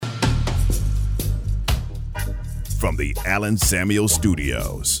from the Allen Samuel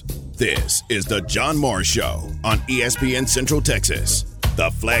Studios. This is the John Morris Show on ESPN Central Texas, the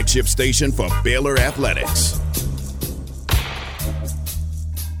flagship station for Baylor Athletics.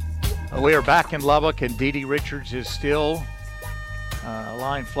 We are back in Lubbock, and Dee Dee Richards is still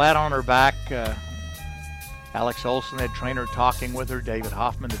lying flat on her back. Alex Olson, head trainer, talking with her. David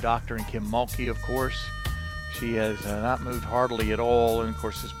Hoffman, the doctor, and Kim Mulkey, of course. She has not moved hardly at all, and of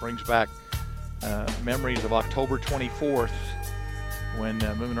course this brings back memories of October 24th when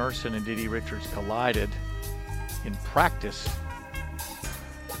Moon Urson and Dee Dee Richards collided in practice.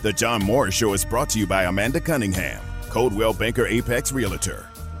 The John Morris Show is brought to you by Amanda Cunningham, Coldwell Banker Apex Realtor,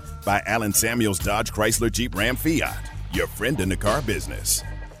 by Allen Samuels Dodge Chrysler Jeep Ram Fiat, your friend in the car business,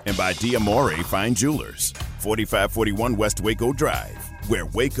 and by D'Amore Fine Jewelers, 4541 West Waco Drive, where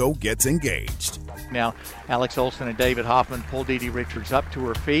Waco gets engaged. Now, Alex Olson and David Hoffman pull Dee Dee Richards up to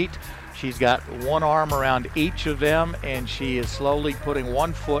her feet. She's got one arm around each of them, and she is slowly putting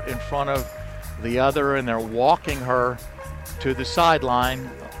one foot in front of the other, and they're walking her to the sideline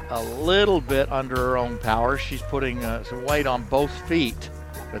a little bit under her own power. She's putting some weight on both feet,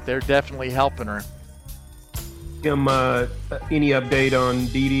 but they're definitely helping her. Any update on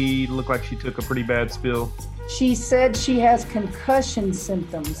Dee Dee? Looked like she took a pretty bad spill. She said she has concussion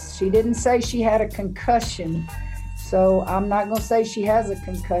symptoms. She didn't say she had a concussion. So I'm not going to say she has a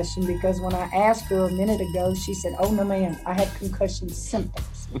concussion, because when I asked her a minute ago, she said, "Oh, no, ma'am, I had concussion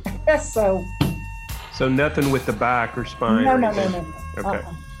symptoms." So nothing with the back or spine? No. Okay.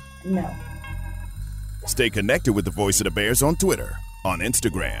 No. Stay connected with the Voice of the Bears on Twitter, on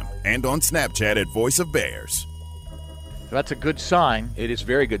Instagram, and on Snapchat at Voice of Bears. That's a good sign. It is a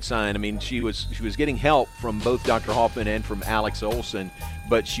very good sign. I mean, she was getting help from both Dr. Hoffman and from Alex Olson,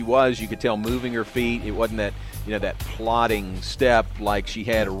 but she was, you could tell, moving her feet. It wasn't that, that plodding step like she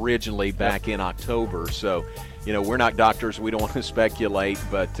had originally back in October. So, we're not doctors. We don't want to speculate,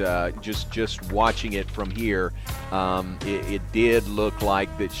 but just watching it from here, it did look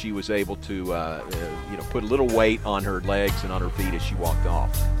like that she was able to, put a little weight on her legs and on her feet as she walked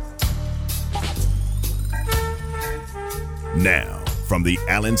off. Now, from the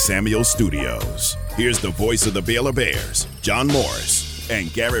Allen Samuel Studios, here's the voice of the Baylor Bears, John Morris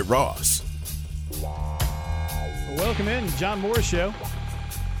and Garrett Ross. Welcome in, John Morris Show.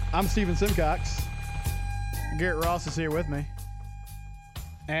 I'm Stephen Simcox. Garrett Ross is here with me.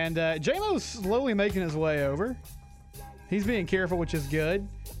 And J-Mo's slowly making his way over. He's being careful, which is good.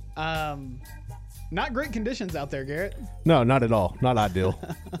 Not great conditions out there, Garrett. No, not at all. Not ideal.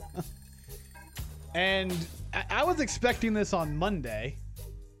 And I was expecting this on Monday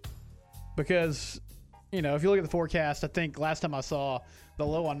because, if you look at the forecast, I think last time I saw the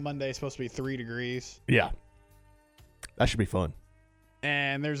low on Monday is supposed to be 3 degrees. Yeah. That should be fun.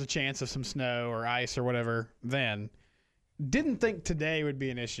 And there's a chance of some snow or ice or whatever then. Didn't think today would be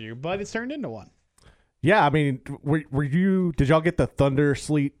an issue, but it's turned into one. Yeah, I mean, did y'all get the thunder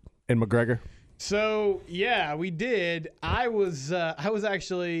sleet in McGregor? So, yeah, we did. I was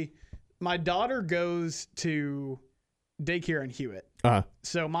actually... My daughter goes to daycare in Hewitt. Uh-huh.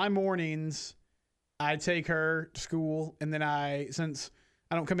 So my mornings, I take her to school, and then since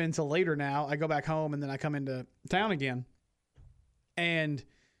I don't come in until later now, I go back home, and then I come into town again. And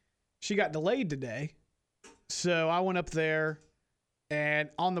she got delayed today. So I went up there, and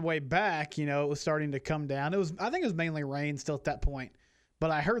on the way back, it was starting to come down. I think it was mainly rain still at that point, but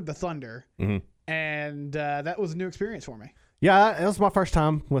I heard the thunder, and that was a new experience for me. Yeah, that was my first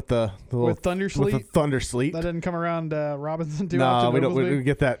time with the thunder sleet. With the thunder sleet. That doesn't come around Robinson too often. No, we don't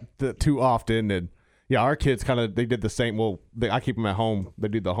get that too often. And yeah, our kids they did the same. Well, I keep them at home. They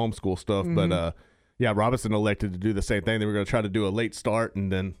do the homeschool stuff, but yeah, Robinson elected to do the same thing. They were going to try to do a late start,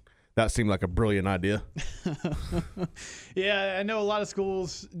 and then that seemed like a brilliant idea. Yeah, I know a lot of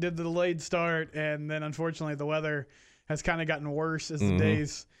schools did the delayed start, and then unfortunately the weather has kind of gotten worse as the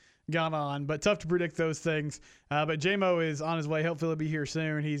days gone on, but tough to predict those things. But J-Mo is on his way. Hopefully he'll be here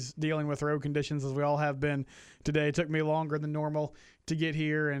soon. He's dealing with road conditions, as we all have been today. It took me longer than normal to get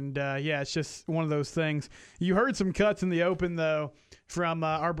here, and yeah, it's just one of those things. You heard some cuts in the open, though, from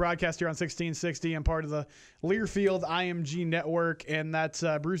our broadcast here on 1660 and part of the Learfield IMG network, and that's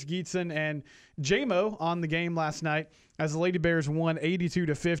Bruce Geetson and J-Mo on the game last night as the Lady Bears won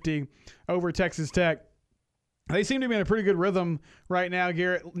 82-50 over Texas Tech. They seem to be in a pretty good rhythm right now,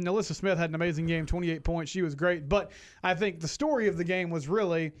 Garrett. Nalissa Smith had an amazing game, 28 points. She was great. But I think the story of the game was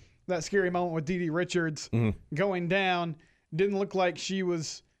really that scary moment with Dee Dee Richards going down. Didn't look like she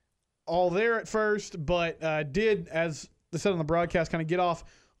was all there at first, but did, as they said on the broadcast, kind of get off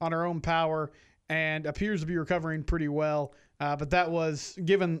on her own power and appears to be recovering pretty well. But that was,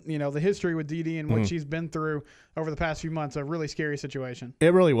 given the history with Dee Dee and what she's been through over the past few months, a really scary situation.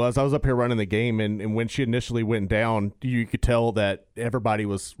 It really was. I was up here running the game, and when she initially went down, you could tell that everybody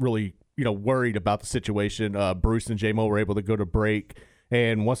was really worried about the situation. Bruce and J-Mo were able to go to break,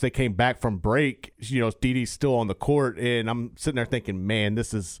 and once they came back from break, Dee Dee's still on the court, and I'm sitting there thinking, man,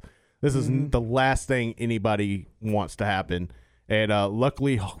 this is the last thing anybody wants to happen. And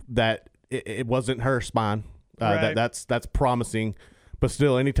luckily that it wasn't her spine. Right. That's promising. But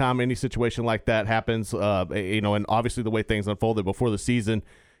still, anytime any situation like that happens, and obviously the way things unfolded before the season,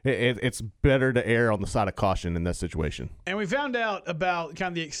 it's better to err on the side of caution in that situation. And we found out about kind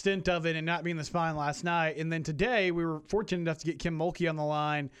of the extent of it and not being the spine last night. And then today we were fortunate enough to get Kim Mulkey on the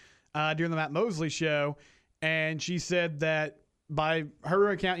line during the Matt Mosley show. And she said that by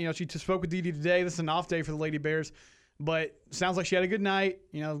her account, she spoke with Dee Dee today. This is an off day for the Lady Bears, but sounds like she had a good night.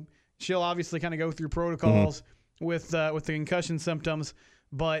 She'll obviously kind of go through protocols with the concussion symptoms,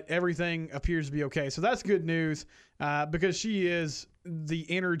 but everything appears to be okay. So that's good news because she is the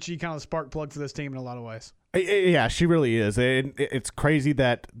energy, kind of spark plug for this team in a lot of ways. Yeah, she really is. And it's crazy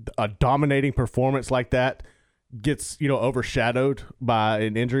that a dominating performance like that gets overshadowed by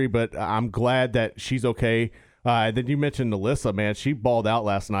an injury, but I'm glad that she's okay. And then you mentioned Alyssa, man. She balled out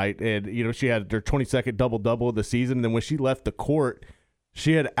last night, and she had her 22nd double-double of the season. And then when she left the court,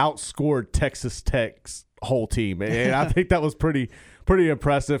 she had outscored Texas Tech's whole team, and I think that was pretty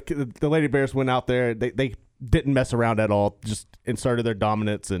impressive. The Lady Bears went out there; they didn't mess around at all, just inserted their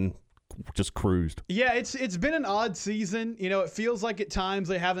dominance and just cruised. Yeah, it's been an odd season. It feels like at times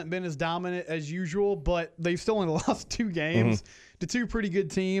they haven't been as dominant as usual, but they've still only lost 2 games to 2 pretty good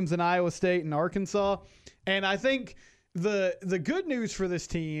teams in Iowa State and Arkansas. And I think the good news for this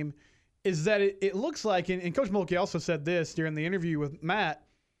team is that it looks like, and Coach Mulkey also said this during the interview with Matt,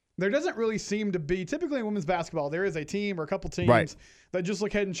 there doesn't really seem to be, typically in women's basketball, there is a team or a couple teams that just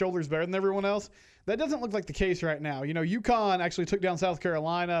look head and shoulders better than everyone else. That doesn't look like the case right now. UConn actually took down South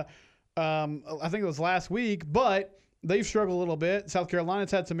Carolina, I think it was last week, but they've struggled a little bit. South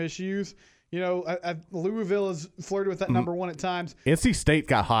Carolina's had some issues. Louisville has flirted with that number 1 at times. NC State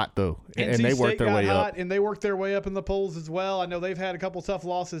got hot, though, and they worked their way up. And they worked their way up in the polls as well. I know they've had a couple tough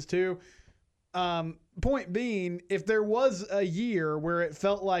losses, too. Point being, if there was a year where it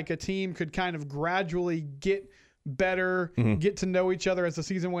felt like a team could kind of gradually get better, get to know each other as the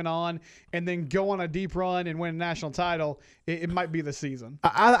season went on, and then go on a deep run and win a national title, it might be the season.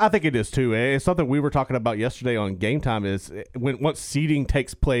 I think it is too. It's something we were talking about yesterday on Game Time is once seeding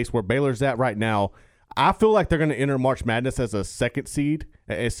takes place where Baylor's at right now, I feel like they're going to enter March Madness as a 2nd seed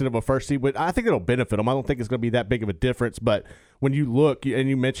instead of a 1st seed. But I think it'll benefit them. I don't think it's going to be that big of a difference. But when you look, and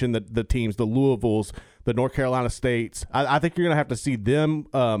you mentioned the teams, the Louisvilles, the North Carolina States, I think you're going to have to see them,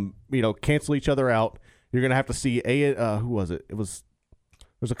 cancel each other out. You're going to have to see who was it? There's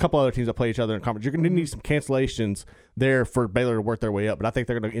a couple other teams that play each other in conference. You're going to need some cancellations there for Baylor to work their way up. But I think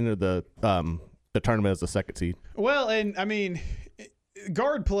they're going to enter the tournament as a 2nd seed. Well, and I mean,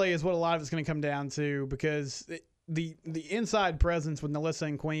 guard play is what a lot of it's going to come down to because the inside presence with Nalissa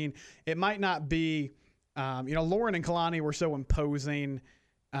and Queen, it might not be, Lauren and Kalani were so imposing,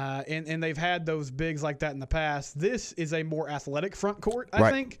 and they've had those bigs like that in the past. This is a more athletic front court, I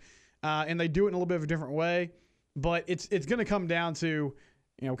think, and they do it in a little bit of a different way. But it's going to come down to,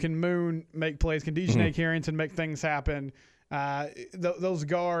 can Moon make plays? Can Dejanay Carrington make things happen? Those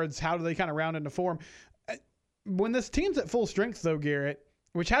guards, how do they kind of round into form? When this team's at full strength, though, Garrett,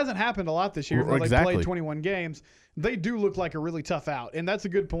 which hasn't happened a lot this year, where they played 21 games, they do look like a really tough out. And that's a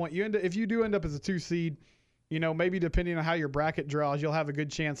good point. If you do end up as a 2 seed, maybe depending on how your bracket draws, you'll have a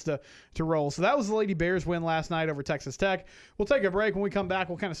good chance to roll. So that was the Lady Bears win last night over Texas Tech. We'll take a break. When we come back,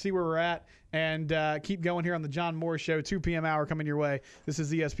 we'll kind of see where we're at and keep going here on the John Moore Show, 2 p.m. hour coming your way. This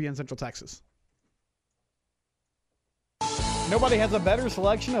is ESPN Central Texas. Nobody has a better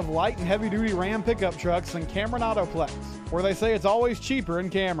selection of light and heavy-duty Ram pickup trucks than Cameron Autoplex, where they say it's always cheaper in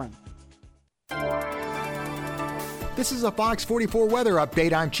Cameron. This is a Fox 44 weather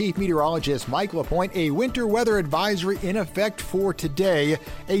update. I'm Chief Meteorologist Mike LaPointe. A winter weather advisory in effect for today.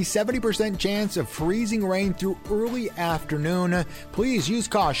 A 70% chance of freezing rain through early afternoon. Please use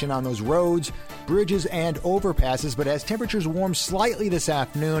caution on those roads, bridges, and overpasses. But as temperatures warm slightly this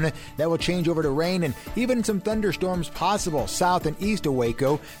afternoon, that will change over to rain and even some thunderstorms possible south and east of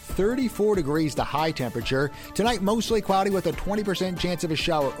Waco. 34 degrees the high temperature. Tonight, mostly cloudy with a 20% chance of a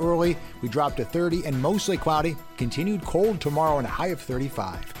shower early. We drop to 30 and mostly cloudy. Continued cold tomorrow and a high of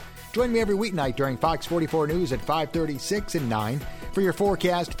 35. Join me every weeknight during Fox 44 News at 5:30, 6, and 9 for your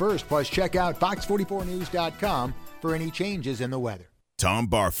forecast first. Plus, check out fox44news.com for any changes in the weather. Tom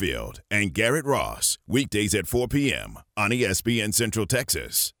Barfield and Garrett Ross, weekdays at 4 p.m. on ESPN Central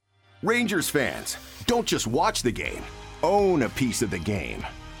Texas. Rangers fans, don't just watch the game. Own a piece of the game.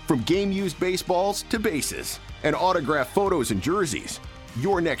 From game-used baseballs to bases and autographed photos and jerseys,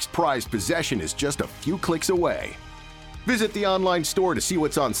 your next prized possession is just a few clicks away. Visit the online store to see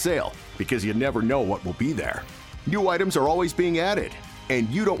what's on sale, because you never know what will be there. New items are always being added, and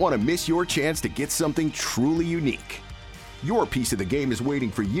you don't want to miss your chance to get something truly unique. Your piece of the game is waiting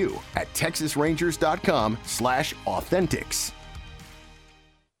for you at TexasRangers.com/authentics.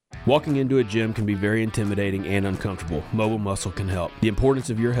 Walking into a gym can be very intimidating and uncomfortable. Mobile Muscle can help. The importance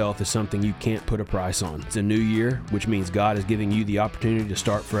of your health is something you can't put a price on. It's a new year, which means God is giving you the opportunity to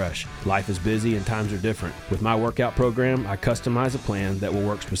start fresh. Life is busy and times are different. With my workout program, I customize a plan that will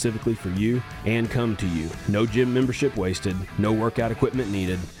work specifically for you and come to you. No gym membership wasted, no workout equipment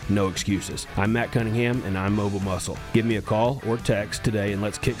needed, no excuses. I'm Matt Cunningham and I'm Mobile Muscle. Give me a call or text today and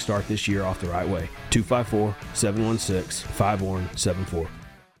let's kickstart this year off the right way. 254-716-5174.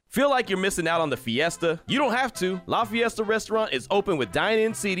 Feel like you're missing out on the fiesta? You don't have to. La Fiesta Restaurant is open with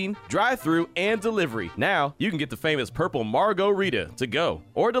dine-in seating, drive-thru, and delivery. Now, you can get the famous purple Margarita to go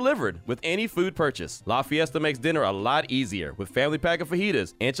or delivered with any food purchase. La Fiesta makes dinner a lot easier with family pack of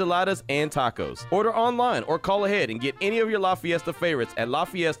fajitas, enchiladas, and tacos. Order online or call ahead and get any of your La Fiesta favorites at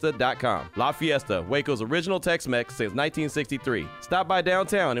lafiesta.com. La Fiesta, Waco's original Tex-Mex since 1963. Stop by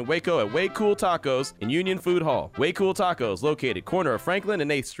downtown in Waco at Way Cool Tacos and Union Food Hall. Way Cool Tacos, located corner of Franklin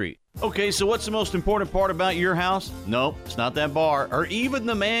and 8th Street. Okay, so what's the most important part about your house? Nope, it's not that bar or even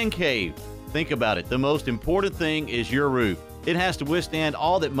the man cave. Think about it. The most important thing is your roof. It has to withstand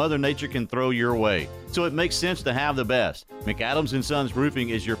all that Mother Nature can throw your way. So it makes sense to have the best. McAdams & Sons Roofing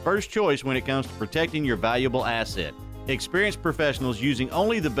is your first choice when it comes to protecting your valuable asset. Experienced professionals using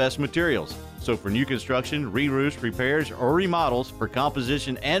only the best materials. So for new construction, re-roofs, repairs, or remodels for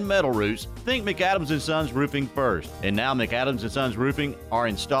composition and metal roofs, think McAdams & Sons Roofing first. And now McAdams & Sons Roofing are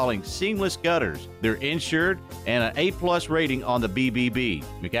installing seamless gutters. They're insured and an A+ rating on the BBB.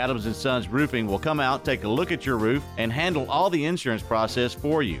 McAdams & Sons Roofing will come out, take a look at your roof, and handle all the insurance process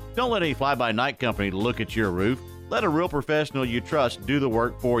for you. Don't let any fly-by-night company look at your roof. Let a real professional you trust do the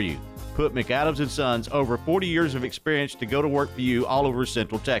work for you. Put McAdams & Sons over 40 years of experience to go to work for you all over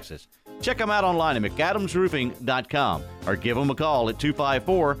Central Texas. Check them out online at McAdamsRoofing.com or give them a call at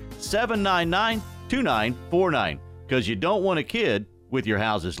 254-799-2949, because you don't want a kid with your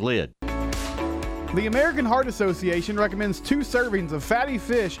house's lid. The American Heart Association recommends 2 servings of fatty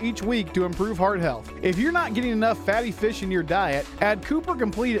fish each week to improve heart health. If you're not getting enough fatty fish in your diet, add Cooper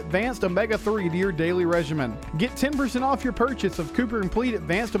Complete Advanced Omega-3 to your daily regimen. Get 10% off your purchase of Cooper Complete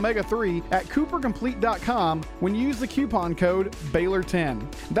Advanced Omega-3 at CooperComplete.com when you use the coupon code Baylor10.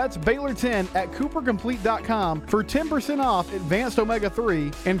 That's Baylor10 at CooperComplete.com for 10% off Advanced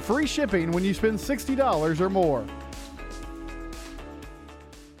Omega-3 and free shipping when you spend $60 or more.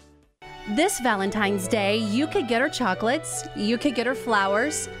 This Valentine's Day, you could get her chocolates, you could get her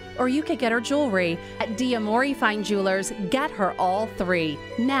flowers, or you could get her jewelry. At Diamore Fine Jewelers, get her all 3.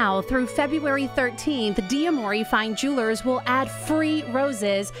 Now, through February 13th, Diamore Fine Jewelers will add free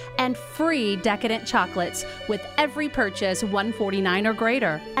roses and free decadent chocolates with every purchase $149 or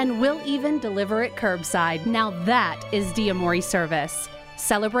greater, and we'll even deliver it curbside. Now that is Diamore service.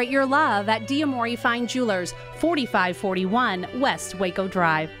 Celebrate your love at Diamore Fine Jewelers, 4541 West Waco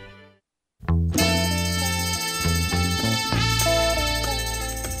Drive.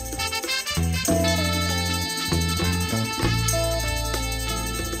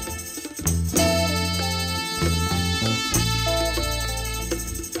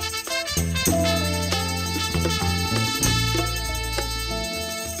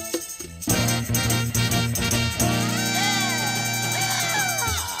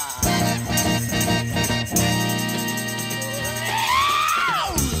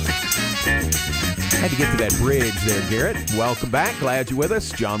 Had to get to that bridge there, Garrett. Welcome back. Glad you're with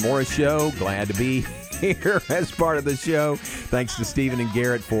us. John Morris Show. Glad to be here as part of the show. Thanks to Stephen and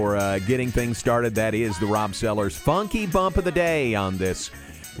Garrett for getting things started. That is the Rob Sellers Funky Bump of the Day on this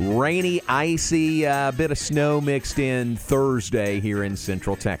rainy, icy, bit of snow mixed in Thursday here in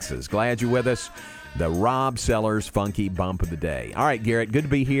Central Texas. Glad you're with us. The Rob Sellers Funky Bump of the Day. All right, Garrett, good to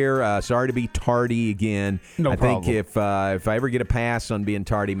be here. Sorry to be tardy again. No problem. I think if I ever get a pass on being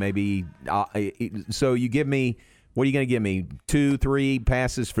tardy, maybe so you give me, what are you going to give me, 2-3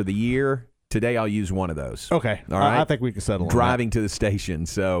 passes for the year? Today I'll use one of those. Okay. All right. I think we can settle on driving to the station.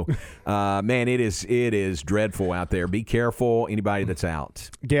 So, man, it is dreadful out there. Be careful, anybody that's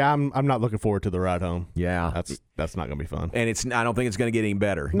out. Yeah, I'm not looking forward to the ride home. Yeah. That's not going to be fun. And I don't think it's going to get any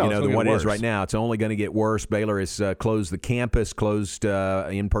better. No, than what it is right now. It's only going to get worse. Baylor has closed the campus, closed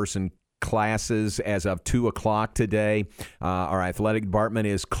in-person classes as of 2 o'clock today. Our athletic department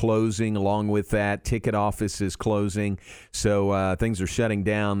is closing along with that. Ticket office is closing. So things are shutting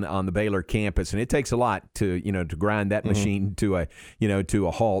down on the Baylor campus, and it takes a lot to grind that machine to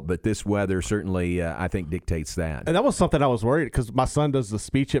a halt. But this weather certainly, I think, dictates that. And that was something I was worried because my son does the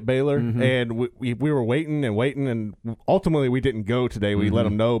speech at Baylor, and we were waiting, and ultimately we didn't go today. We let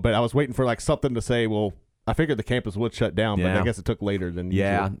him know, but I was waiting for something to say, well, I figured the campus would shut down, but I guess it took later than usual.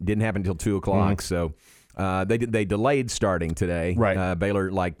 Yeah, didn't happen until 2 o'clock. So they delayed starting today. Right.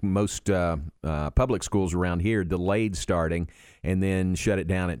 Baylor, like most public schools around here, delayed starting and then shut it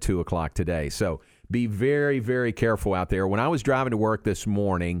down at 2 o'clock today. So be very, very careful out there. When I was driving to work this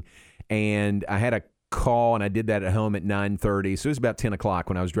morning, and I had a call, and I did that at home at 9:30, so it was about 10 o'clock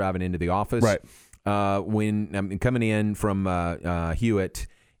when I was driving into the office. Right. When I'm coming in from Hewitt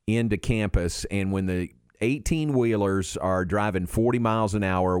into campus, and when the 18-wheelers are driving 40 miles an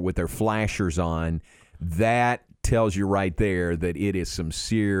hour with their flashers on, that tells you right there that it is some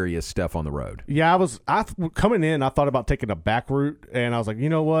serious stuff on the road. Yeah, coming in, I thought about taking a back route, and I was like, you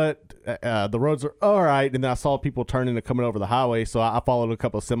know what? The roads are all right. And then I saw people turning and coming over the highway, so I followed a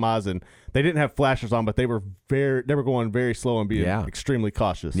couple of semis, and they didn't have flashers on, but they were going very slow and being extremely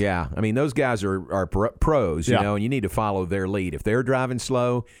cautious. Yeah, I mean, those guys are pros, you know, and you need to follow their lead. If they're driving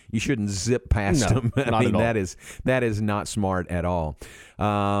slow, you shouldn't zip past them. I mean, that is not smart at all.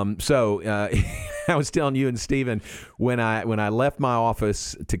 So I was telling you and Steven, when I left my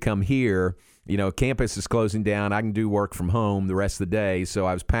office to come here, campus is closing down. I can do work from home the rest of the day. So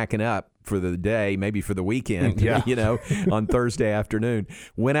I was packing up for the day, maybe for the weekend, on Thursday afternoon.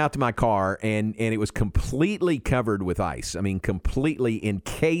 Went out to my car, and it was completely covered with ice. I mean, completely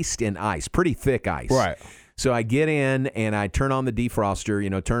encased in ice, pretty thick ice. Right. So I get in, and I turn on the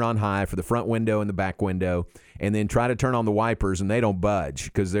defroster, turn on high for the front window and the back window, and then try to turn on the wipers, and they don't budge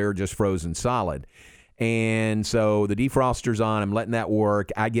because they're just frozen solid. And so the defroster's on. I'm letting that work.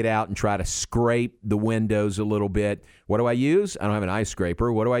 I get out and try to scrape the windows a little bit. What do I use? I don't have an ice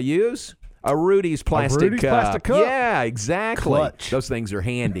scraper. What do I use? A Rudy's plastic cup. Yeah, exactly. Clutch. Those things are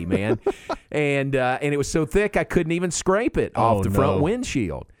handy, man. and it was so thick I couldn't even scrape it off the front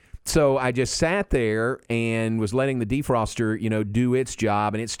windshield. So I just sat there and was letting the defroster, do its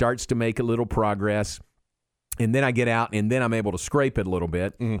job, and it starts to make a little progress. And then I get out, and then I'm able to scrape it a little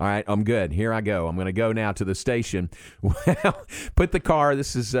bit. All right, I'm good. Here I go. I'm going to go now to the station. Well, put the car,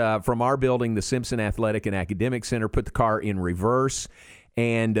 this is from our building, the Simpson Athletic and Academic Center, put the car in reverse,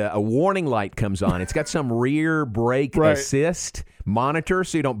 and a warning light comes on. It's got some rear brake assist monitor,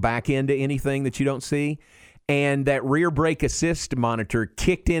 so you don't back into anything that you don't see. And that rear brake assist monitor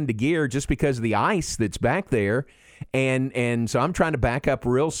kicked into gear just because of the ice that's back there. And so I'm trying to back up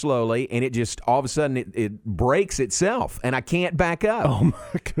real slowly, and it just all of a sudden it breaks itself, and I can't back up. Oh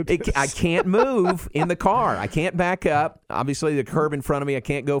my goodness! I can't move in the car. I can't back up. Obviously, the curb in front of me, I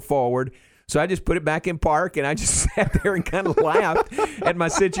can't go forward. So I just put it back in park, and I just sat there and kind of laughed at my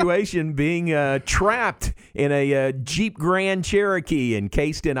situation being trapped in a Jeep Grand Cherokee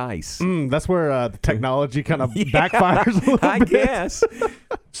encased in ice. That's where the technology kind of backfires a little bit. I guess.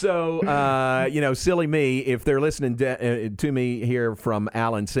 So, silly me, if they're listening to me here from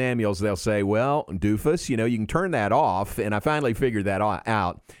Alan Samuels, they'll say, well, doofus, you can turn that off. And I finally figured that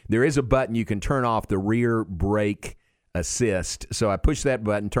out. There is a button you can turn off the rear brake assist. So I pushed that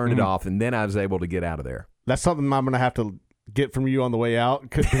button, turned it off, and then I was able to get out of there. That's something I'm going to have to get from you on the way out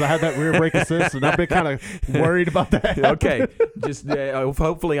because I had that rear brake assist, and I've been kind of worried about that. Okay. Just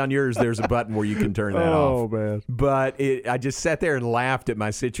hopefully on yours there's a button where you can turn that off. Oh, man. But I just sat there and laughed at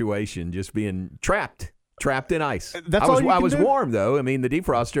my situation, just being trapped in ice. I was warm though. I mean, the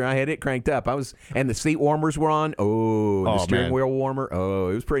defroster, I had it cranked up. And the seat warmers were on. The steering wheel warmer.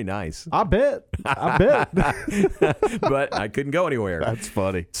 It was pretty nice. I bet. But I couldn't go anywhere. That's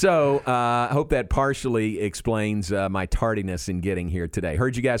funny. So I hope that partially explains my tardiness in getting here today.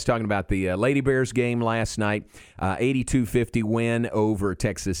 Heard you guys talking about the Lady Bears game last night. 82-50 win over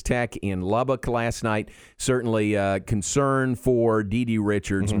Texas Tech in Lubbock last night. Certainly concern for D.D.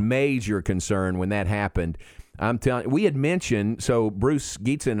 Richards. Major concern when that happened. I'm telling you, we had mentioned, so Bruce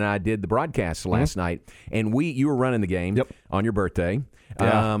Gietzen and I did the broadcast last night, and you were running the game on your birthday.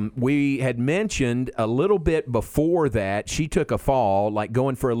 Yeah. We had mentioned a little bit before that she took a fall, like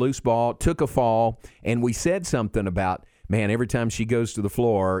going for a loose ball, took a fall, and we said something about man, every time she goes to the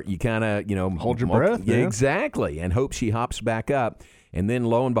floor, you kind of, hold your breath. Yeah, exactly, and hope she hops back up. And then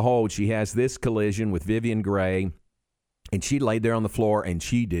lo and behold, she has this collision with Vivian Gray, and she laid there on the floor, and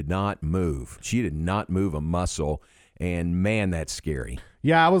she did not move. She did not move a muscle, and man, that's scary.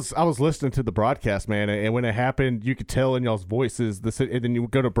 Yeah, I was listening to the broadcast, man, and when it happened, you could tell in y'all's voices. And then you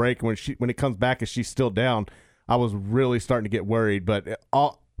go to break, and when it comes back and she's still down, I was really starting to get worried. But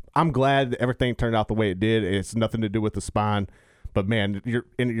I'm glad that everything turned out the way it did. It's nothing to do with the spine, but man,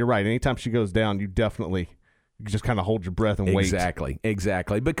 you're right. Anytime she goes down, you definitely just kind of hold your breath and wait.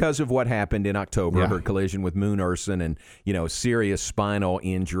 Exactly. Because of what happened in October, her collision with Moon Urson, and serious spinal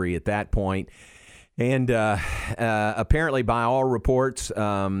injury at that point. And apparently, by all reports,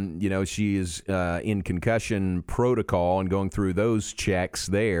 she is in concussion protocol and going through those checks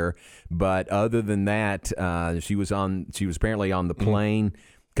there. But other than that, she was apparently on the plane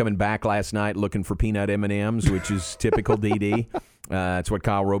coming back last night looking for peanut M&Ms, which is typical DD. That's what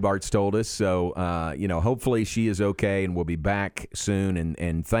Kyle Robarts told us. So, hopefully she is okay and will be back soon.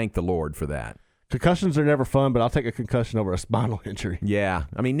 And thank the Lord for that. Concussions are never fun, but I'll take a concussion over a spinal injury. Yeah.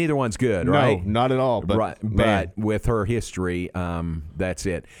 I mean, neither one's good, right? No, not at all. But, but with her history, that's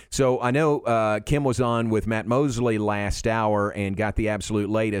it. So I know Kim was on with Matt Mosley last hour and got the absolute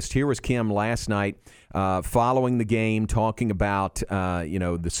latest. Here was Kim last night following the game, talking about,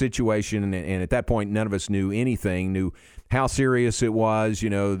 the situation. And at that point, none of us knew how serious it was.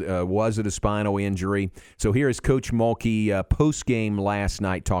 Was it a spinal injury? So here is Coach Mulkey post-game last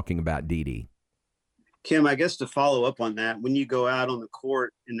night talking about Dee. Kim, I guess to follow up on that, when you go out on the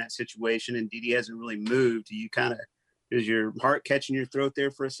court in that situation and Dee hasn't really moved, is your heart catching your throat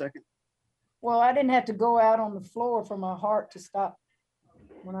there for a second? Well, I didn't have to go out on the floor for my heart to stop.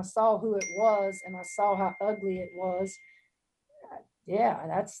 When I saw who it was and I saw how ugly it was,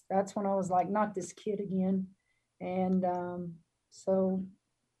 that's when I was like, not this kid again. And so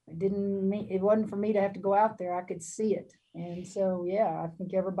it wasn't for me to have to go out there. I could see it. And so, I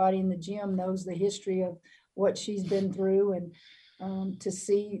think everybody in the gym knows the history of what she's been through, and to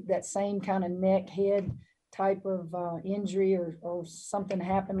see that same kind of neck, head type of injury or something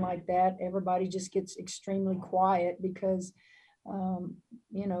happen like that, everybody just gets extremely quiet because,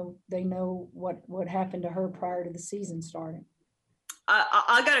 they know what happened to her prior to the season starting.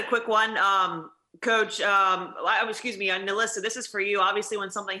 I got a quick one. Coach, Nalissa, this is for you. Obviously,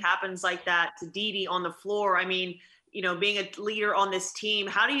 when something happens like that to Dee on the floor, I mean, being a leader on this team,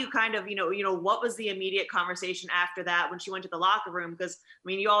 how do you kind of, what was the immediate conversation after that when she went to the locker room? Because, I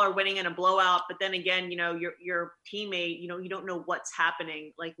mean, you all are winning in a blowout, but then again, your teammate, you don't know what's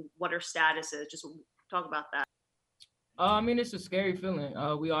happening, like what her status is. Just talk about that. It's a scary feeling.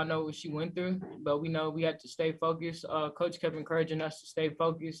 We all know what she went through, but we know we had to stay focused. Coach kept encouraging us to stay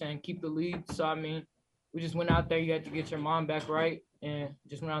focused and keep the lead. So, we just went out there. You had to get your mom back right, and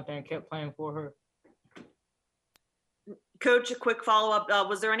just went out there and kept playing for her. Coach, a quick follow-up.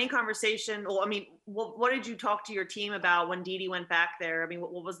 Was there any conversation? Well, what did you talk to your team about when Dee went back there?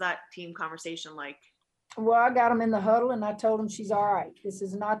 What was that team conversation like? Well, I got them in the huddle and I told them she's all right. This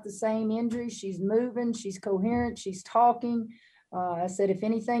is not the same injury. She's moving. She's coherent. She's talking. I said, if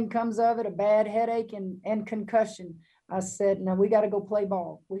anything comes of it, a bad headache and concussion, I said, no, we got to go play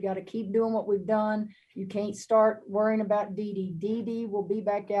ball. We got to keep doing what we've done. You can't start worrying about Dee. Dee will be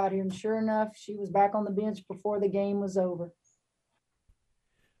back out here. And sure enough, she was back on the bench before the game was over.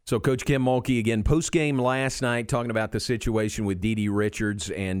 So Coach Kim Mulkey, again, post-game last night, talking about the situation with Dee Richards,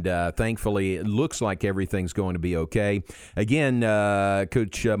 and thankfully it looks like everything's going to be okay. Again,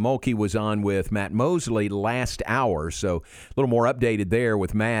 Coach Mulkey was on with Matt Mosley last hour, so a little more updated there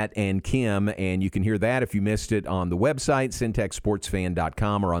with Matt and Kim, and you can hear that if you missed it on the website,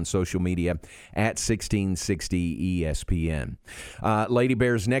 syntechsportsfan.com, or on social media at 1660 ESPN. Lady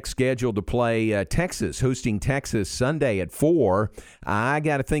Bears next scheduled to play Texas, hosting Texas Sunday at 4. I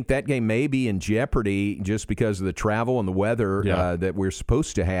got to think that game may be in jeopardy just because of the travel and the weather that we're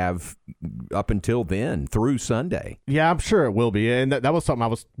supposed to have up until then through Sunday. Yeah, I'm sure it will be, and that was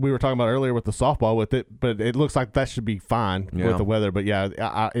something we were talking about earlier with the softball with it, but it looks like that should be fine with the weather. But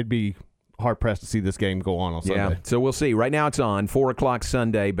it'd be hard-pressed to see this game go on Sunday. Yeah, so we'll see. Right now it's on 4 o'clock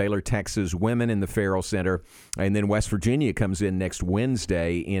Sunday, Baylor, Texas, women in the Farrell Center. And then West Virginia comes in next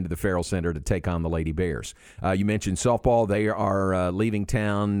Wednesday into the Farrell Center to take on the Lady Bears. You mentioned softball. They are leaving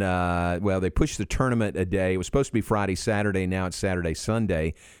town. They pushed the tournament a day. It was supposed to be Friday, Saturday. Now it's Saturday,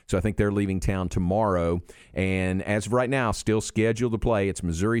 Sunday. So I think they're leaving town tomorrow. And as of right now, still scheduled to play. It's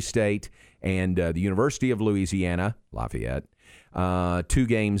Missouri State and the University of Louisiana, Lafayette, 2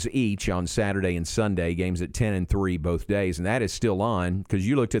 games each on Saturday and Sunday, games at 10 and 3 both days, and that is still on because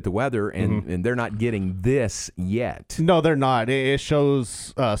you looked at the weather, and they're not getting this yet. No, they're not. It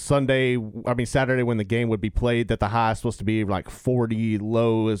shows Saturday when the game would be played that the high is supposed to be like 40,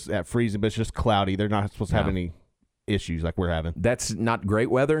 low is at freezing, but it's just cloudy. They're not supposed to have any issues like we're having. That's not great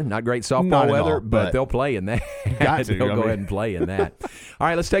weather, not great softball weather, but they'll play in that. They'll go ahead and play in that. All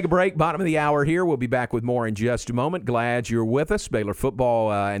right, let's take a break. Bottom of the hour here. We'll be back with more in just a moment. Glad you're with us. Baylor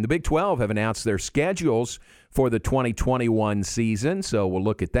football and the Big 12 have announced their schedules for the 2021 season, so we'll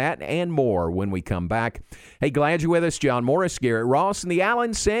look at that and more when we come back. Hey, glad you're with us. John Morris, Garrett Ross in the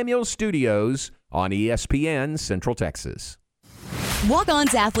Allen Samuels Studios on ESPN Central Texas.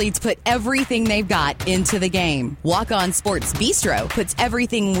 Walk-On's athletes put everything they've got into the game. Walk-On Sports Bistro puts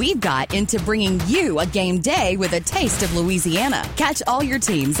everything we've got into bringing you a game day with a taste of Louisiana. Catch all your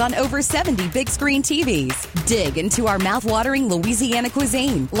teams on over 70 big screen TVs. Dig into our mouth-watering Louisiana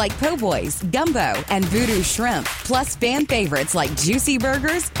cuisine like po' boys, gumbo, and voodoo shrimp, plus fan favorites like juicy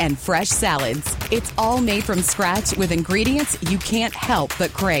burgers and fresh salads. It's all made from scratch with ingredients you can't help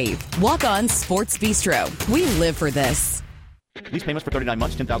but crave. Walk-On Sports Bistro. We live for this. Lease payments for 39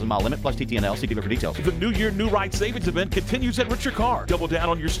 months, 10,000-mile limit, plus TTNL. See dealer for details. The New Year, New Ride Savings event continues at Richer Car. Double down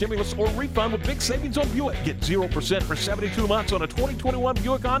on your stimulus or refund with big savings on Buick. Get 0% for 72 months on a 2021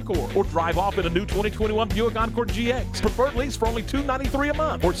 Buick Encore. Or drive off in a new 2021 Buick Encore GX. Preferred lease for only $293 a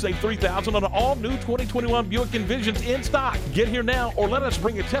month. Or save $3,000 on an all-new 2021 Buick Envisions in stock. Get here now or let us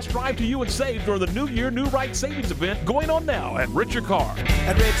bring a test drive to you and save during the New Year, New Ride Savings event going on now at Richer Car.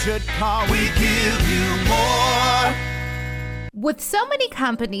 At Richard Car, we give you more. With so many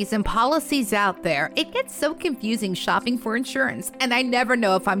companies and policies out there, it gets so confusing shopping for insurance, and I never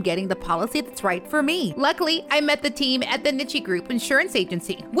know if I'm getting the policy that's right for me. Luckily, I met the team at the Niche Group Insurance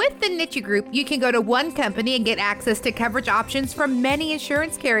Agency. With the Niche Group, you can go to one company and get access to coverage options from many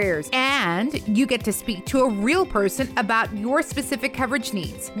insurance carriers, and you get to speak to a real person about your specific coverage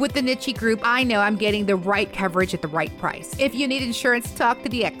needs. With the Niche Group, I know I'm getting the right coverage at the right price. If you need insurance, talk to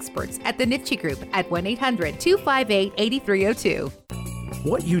the experts at the Niche Group at 1-800-258-8302.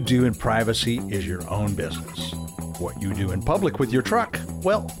 What you do in privacy is your own business. What you do in public with your truck,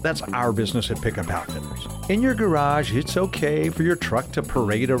 well, that's our business at Pickup Outfitters. In your garage, it's okay for your truck to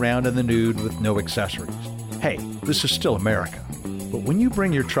parade around in the nude with no accessories. Hey, this is still America. But when you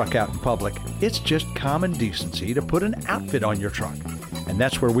bring your truck out in public, it's just common decency to put an outfit on your truck. And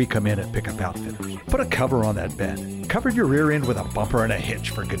that's where we come in at Pickup Outfitters. Put a cover on that bed. Cover your rear end with a bumper and a hitch,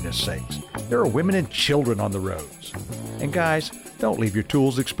 for goodness sakes. There are women and children on the roads. And guys, don't leave your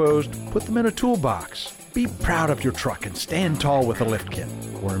tools exposed. Put them in a toolbox. Be proud of your truck and stand tall with a lift kit.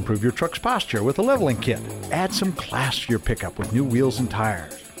 Or improve your truck's posture with a leveling kit. Add some class to your pickup with new wheels and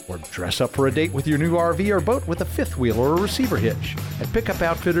tires. Or dress up for a date with your new RV or boat with a fifth wheel or a receiver hitch. At Pickup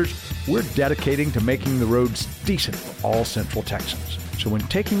Outfitters, we're dedicating to making the roads decent for all Central Texans. So when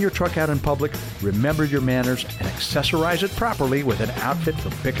taking your truck out in public, remember your manners and accessorize it properly with an outfit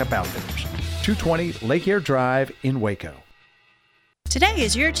from Pickup Outfitters. 220 Lake Air Drive in Waco. Today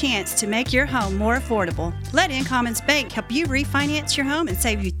is your chance to make your home more affordable. Let Incommons Bank help you refinance your home and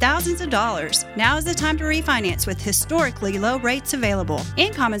save you thousands of dollars. Now is the time to refinance with historically low rates available.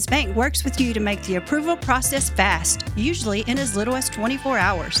 Incommons Bank works with you to make the approval process fast, usually in as little as 24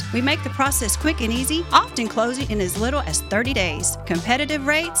 hours. We make the process quick and easy, often closing in as little as 30 days. Competitive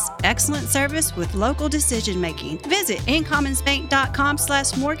rates, excellent service with local decision making. Visit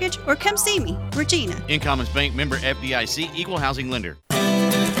incommonsbank.com/mortgage or come see me, Regina. Incommons Bank, member FDIC, equal housing lender.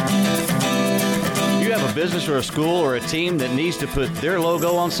 You have a business or a school or a team that needs to put their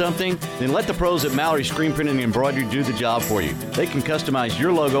logo on something? Then let the pros at Mallory Screen Printing and Embroidery do the job for you. They can customize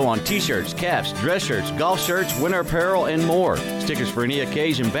your logo on t-shirts, caps, dress shirts, golf shirts, winter apparel, and more. Stickers for any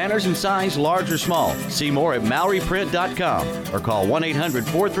occasion, banners and signs, large or small. See more at MalloryPrint.com or call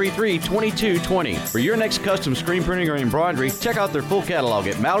 1-800-433-2220. For your next custom screen printing or embroidery, check out their full catalog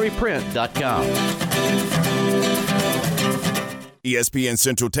at MalloryPrint.com. ESPN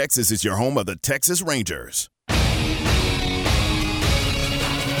Central Texas is your home of the Texas Rangers.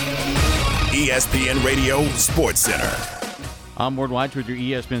 ESPN Radio Sports Center. I'm Ward White with your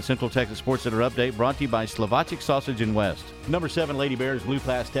ESPN Central Texas Sports Center update, brought to you by Slovacek Sausage and West. Number 7 Lady Bears blew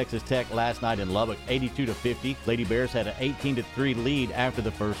past Texas Tech last night in Lubbock, 82-50. Lady Bears had an 18-3 lead after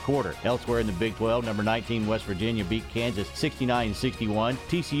the first quarter. Elsewhere in the Big 12, number 19 West Virginia beat Kansas 69-61.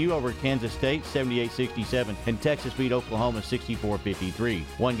 TCU over Kansas State 78-67, and Texas beat Oklahoma 64-53.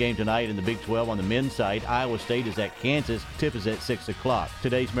 One game tonight in the Big 12 on the men's side. Iowa State is at Kansas. Tip is at 6 o'clock.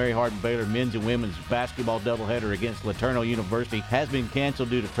 Today's Mary Hardin Baylor men's and women's basketball doubleheader against LeTourneau University University has been canceled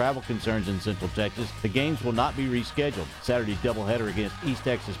due to travel concerns in Central Texas. The games will not be rescheduled. Saturday's doubleheader against East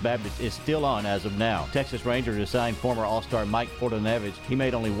Texas Baptist is still on as of now. Texas Rangers assigned former All-Star Mike Fortunevich. He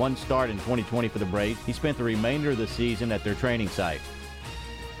made only one start in 2020 for the Braves. He spent the remainder of the season at their training site.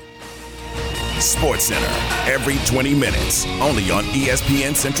 Sports Center, every 20 minutes, only on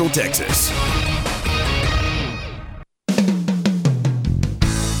ESPN Central Texas.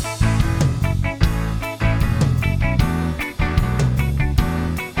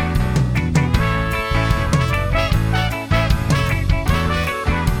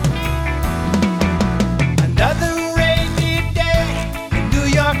 Another rainy day in New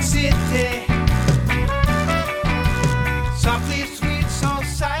York City. Softly sweet, so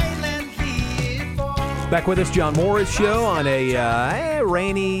silently fall. Back with us, John Morris Show on a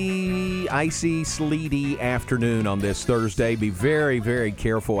rainy, icy, sleety afternoon on this Thursday. Be very, very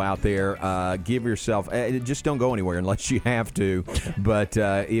careful out there. Give yourself, just don't go anywhere unless you have to. But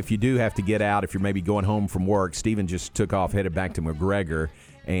if you do have to get out, if you're maybe going home from work, Steven just took off, headed back to McGregor,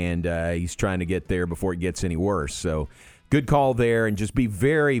 and he's trying to get there before it gets any worse. So good call there, and just be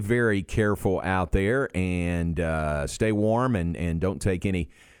very, very careful out there, and stay warm, and don't take any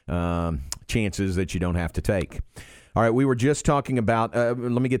chances that you don't have to take. All right, we were just talking about, let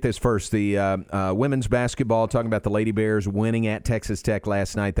me get this first, the women's basketball, talking about the Lady Bears winning at Texas Tech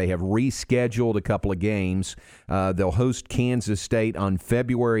last night. They have rescheduled a couple of games. They'll host Kansas State on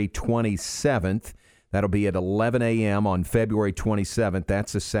February 27th. That'll be at 11 a.m. on February 27th.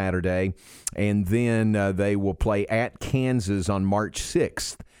 That's a Saturday. And then they will play at Kansas on March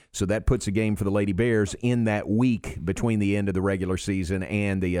 6th. So that puts a game for the Lady Bears in that week between the end of the regular season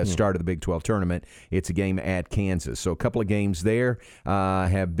and the start of the Big 12 tournament. It's a game at Kansas. So a couple of games there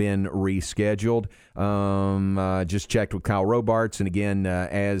have been rescheduled. Just checked with Kyle Robarts, and again,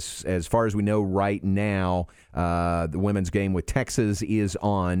 as far as we know right now, the women's game with Texas is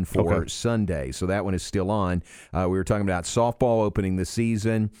on for Sunday. So that one is still on. We were talking about softball opening the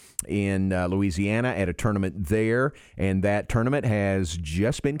season in Louisiana at a tournament there, and that tournament has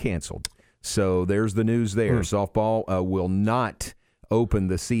just been canceled. So there's the news there. Softball will not open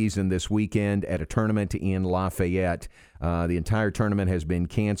the season this weekend at a tournament in Lafayette. The entire tournament has been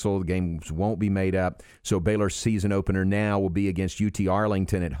canceled. The games won't be made up. So Baylor's season opener now will be against UT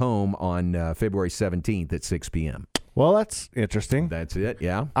Arlington at home on February 17th at 6 p.m. Well, that's interesting. That's it,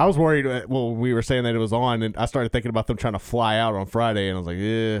 yeah. I was worried, we were saying that it was on, and I started thinking about them trying to fly out on Friday, and I was like,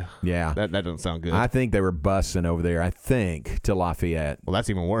 yeah, that doesn't sound good. I think they were bussing over there, to Lafayette. Well, that's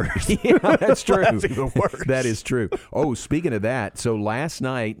even worse. Yeah, that's true. That's even worse. That is true. Oh, speaking of that, so last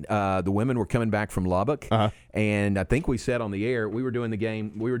night the women were coming back from Lubbock, and I think we said on the air we were doing the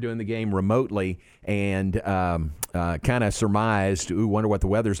game remotely, and kind of surmised, wonder what the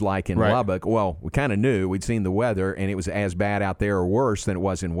weather's like in Lubbock. Well, we kind of knew. We'd seen the weather, and it was as bad out there or worse than it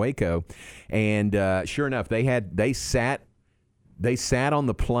was in Waco. And sure enough, they sat on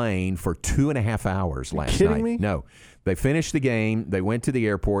the plane for 2.5 hours last night. Kidding me? No. They finished the game. They went to the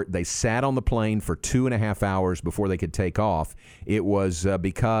airport. They sat on the plane for 2.5 hours before they could take off. It was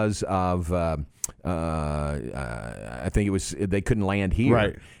because of I think it was they couldn't land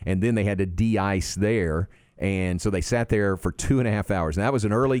here, and then they had to de-ice there. And so they sat there for 2.5 hours. And that was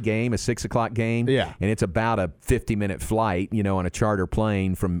an early game, a 6 o'clock game. Yeah. And it's about a 50-minute flight, on a charter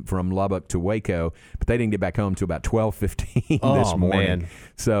plane from Lubbock to Waco. But they didn't get back home till about 12:15 this morning. Man.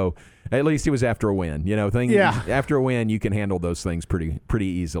 So at least it was after a win. After a win, you can handle those things pretty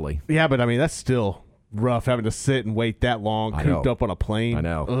easily. Yeah, but I mean, that's still rough having to sit and wait that long, cooped up on a plane. I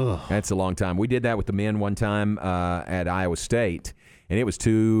know. Ugh. That's a long time. We did that with the men one time at Iowa State. And it was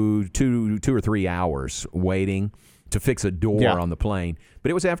 2 or 3 hours waiting to fix a door on the plane.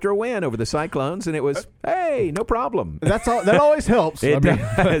 But it was after a win over the Cyclones, and it was, hey, no problem. That's all. That always helps. It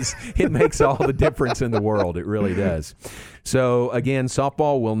does. It makes all the difference in the world. It really does. So, again,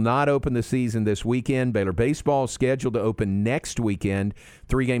 softball will not open the season this weekend. Baylor baseball is scheduled to open next weekend.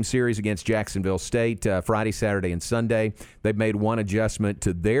 3-game series against Jacksonville State, Friday, Saturday, and Sunday. They've made one adjustment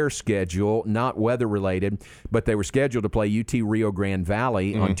to their schedule, not weather-related, but they were scheduled to play UT Rio Grande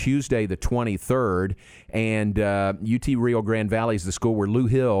Valley on Tuesday the 23rd. And UT Rio Grande Valley is the school where Lou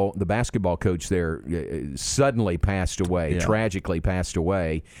Hill, the basketball coach there, suddenly passed away, tragically passed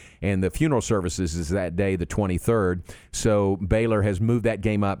away. And the funeral services is that day, the 23rd. So Baylor has moved that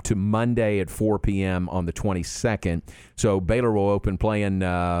game up to Monday at 4 p.m. on the 22nd. So Baylor will open playing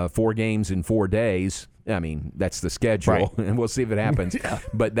 4 games in 4 days I mean, that's the schedule, Right. and we'll see if it happens. Yeah.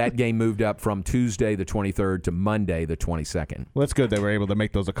 But that game moved up from Tuesday the 23rd to Monday the 22nd. Well, that's good they were able to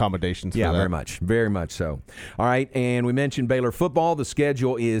make those accommodations. Yeah, for that. very much so. All right, and we mentioned Baylor football. The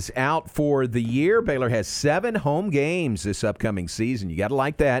schedule is out for the year. Baylor has 7 home games this upcoming season. You got to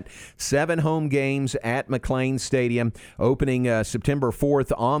like that. 7 home games at McLean Stadium, opening September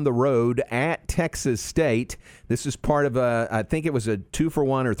 4th on the road at Texas State. This is part of I think it was a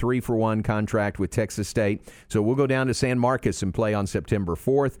 2-for-1 or 3-for-1 contract with Texas State. So we'll go down to San Marcos and play on September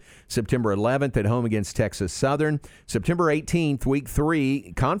 4th. September 11th at home against Texas Southern. September 18th, week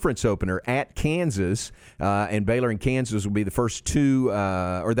 3, conference opener at Kansas. And Baylor and Kansas will be the first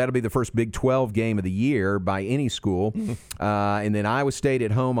that'll be the first Big 12 game of the year by any school. And then Iowa State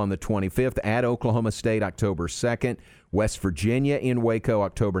at home on the 25th, at Oklahoma State October 2nd. West Virginia in Waco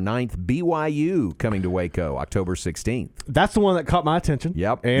October 9th. BYU coming to Waco October 16th. That's the one that caught my attention.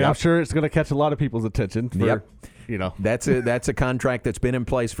 Yep. And I'm sure it's going to catch a lot of people's attention. That's a contract that's been in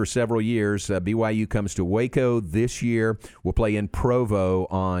place for several years. BYU comes to Waco this year. We'll play in Provo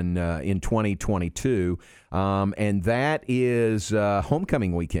in 2022, and that is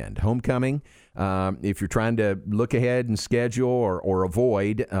homecoming weekend. Homecoming. If you're trying to look ahead and schedule or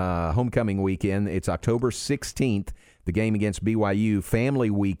avoid homecoming weekend, it's October 16th. The game against BYU, family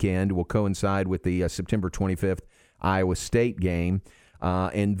weekend, will coincide with the September 25th Iowa State game.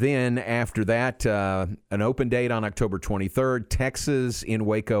 And then after that, an open date on October 23rd, Texas in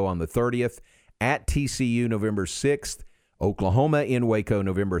Waco on the 30th, at TCU November 6th, Oklahoma in Waco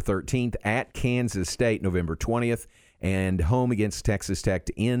November 13th, at Kansas State November 20th, and home against Texas Tech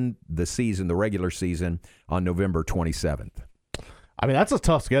to end the regular season, on November 27th. I mean, that's a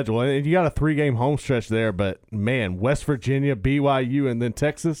tough schedule. And you got a 3-game home stretch there, but, man, West Virginia, BYU, and then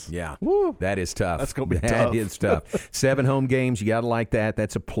Texas. Yeah, Woo. That is tough. That's going to be tough. That is tough. 7 home games. You got to like that.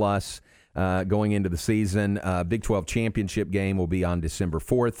 That's a plus going into the season. Big 12 championship game will be on December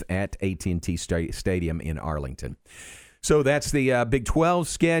 4th at AT&T Stadium in Arlington. So that's the Big 12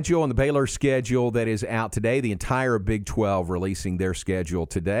 schedule and the Baylor schedule that is out today. The entire Big 12 releasing their schedule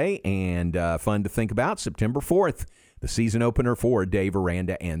today, and fun to think about. September 4th, the season opener for Dave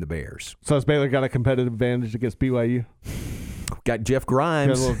Aranda and the Bears. So has Baylor got a competitive advantage against BYU? Got Jeff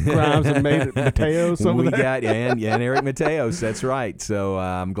Grimes. Got a little Grimes and Mateos over there. And Eric Mateos. That's right. So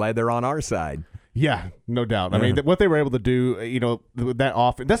I'm glad they're on our side. Yeah, no doubt. I mean, what they were able to do, that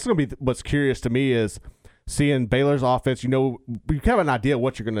offense, that's going to be what's curious to me is seeing Baylor's offense. You have an idea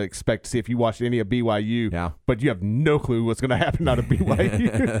what you're going to expect to see if you watch any of BYU, but you have no clue what's going to happen out of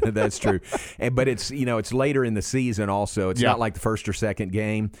BYU. That's true. But it's later in the season also. It's not like the first or second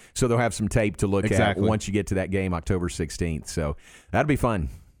game, so they'll have some tape to look at once you get to that game October 16th. So that'll be fun.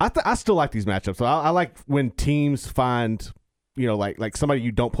 I still like these matchups. So I like when teams find like somebody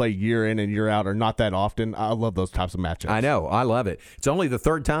you don't play year in and year out or not that often. I love those types of matchups. I know. I love it. It's only the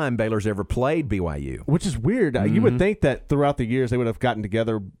 3rd time Baylor's ever played BYU. Which is weird. Mm-hmm. You would think that throughout the years they would have gotten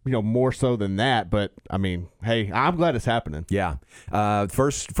together, more so than that. But, I mean, hey, I'm glad it's happening. Yeah.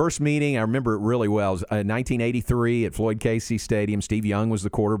 First meeting, I remember it really well. It was 1983 at Floyd Casey Stadium. Steve Young was the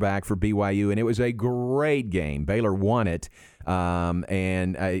quarterback for BYU, and it was a great game. Baylor won it.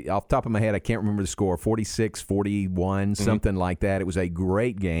 And off the top of my head, I can't remember the score, 46-41, something like that. It was a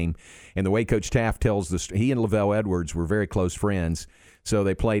great game. And the way Coach Taft tells he and Lavelle Edwards were very close friends. So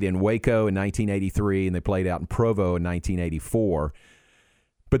they played in Waco in 1983, and they played out in Provo in 1984.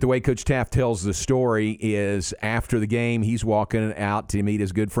 But the way Coach Taft tells the story is after the game, he's walking out to meet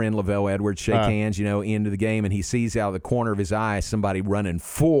his good friend Lavelle Edwards, shake hands, into the game, and he sees out of the corner of his eye somebody running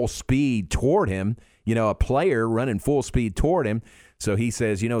full speed toward him. A player running full speed toward him. So he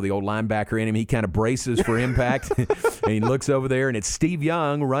says, the old linebacker in him, he kind of braces for impact. And he looks over there, and it's Steve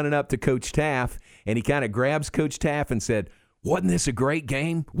Young running up to Coach Taft. And he kind of grabs Coach Taft and said, "Wasn't this a great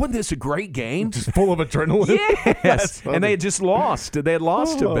game? Wasn't this a great game?" Just full of adrenaline. Yes. And they had just lost. They had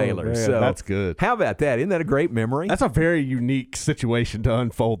lost to Baylor. Man, so that's good. How about that? Isn't that a great memory? That's a very unique situation to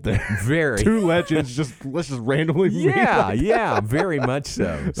unfold there. Very. 2 legends let's just randomly meet. Yeah, very much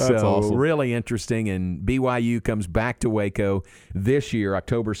so. That's awesome. Really interesting. And BYU comes back to Waco this year,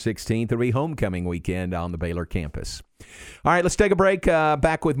 October 16th. It'll be homecoming weekend on the Baylor campus. All right, let's take a break.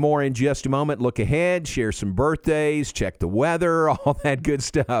 Back with more in just a moment. Look ahead, share some birthdays, check the weather, all that good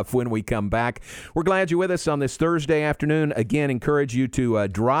stuff when we come back. We're glad you're with us on this Thursday afternoon. Again, encourage you to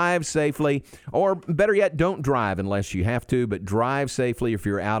drive safely, or better yet, don't drive unless you have to, but drive safely if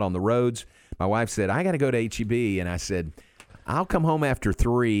you're out on the roads. My wife said, "I got to go to H-E-B," and I said, I'll come home after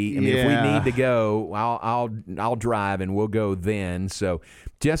 3. I mean, if we need to go, I'll drive and we'll go then. So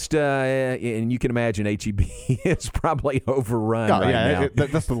just and you can imagine HEB is probably overrun now.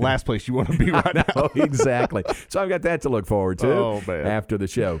 That's the last place you want to be right now. Exactly. So I've got that to look forward to after the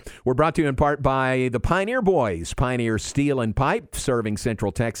show. We're brought to you in part by the Pioneer Boys. Pioneer Steel and Pipe, serving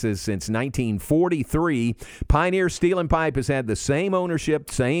Central Texas since 1943. Pioneer Steel and Pipe has had the same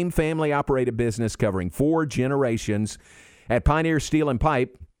ownership, same family-operated business covering 4 generations. At Pioneer Steel and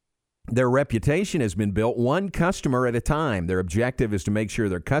Pipe, their reputation has been built one customer at a time. Their objective is to make sure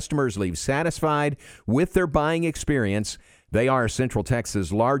their customers leave satisfied with their buying experience. They are Central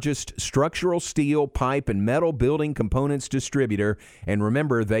Texas' largest structural steel, pipe, and metal building components distributor. And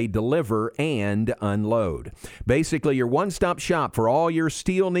remember, they deliver and unload. Basically, your one-stop shop for all your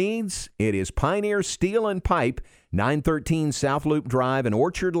steel needs. It is Pioneer Steel and Pipe, 913 South Loop Drive and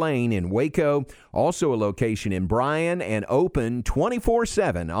Orchard Lane in Waco. Also a location in Bryan and open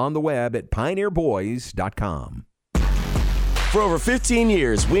 24/7 on the web at pioneerboys.com. For over 15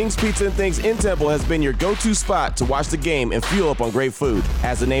 years, Wings Pizza and Things in Temple has been your go-to spot to watch the game and fuel up on great food.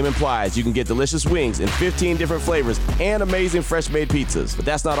 As the name implies, you can get delicious wings in 15 different flavors and amazing fresh-made pizzas. But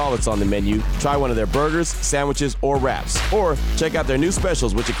that's not all that's on the menu. Try one of their burgers, sandwiches, or wraps. Or check out their new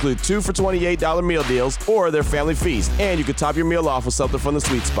specials, which include 2 for $28 meal deals or their family feast. And you can top your meal off with something from the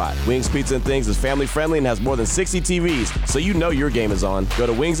sweet spot. Wings Pizza and Things is family-friendly and has more than 60 TVs, so you know your game is on. Go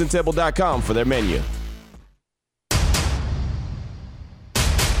to wingsandtemple.com for their menu.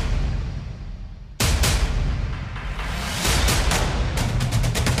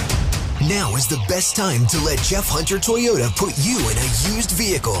 Now is the best time to let Jeff Hunter Toyota put you in a used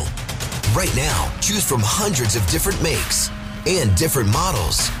vehicle. Right now, choose from hundreds of different makes and different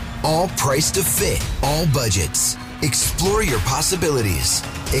models, all priced to fit all budgets. Explore your possibilities.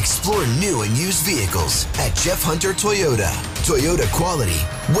 Explore new and used vehicles at Jeff Hunter Toyota. Toyota quality,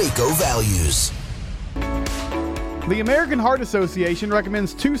 Waco values. The American Heart Association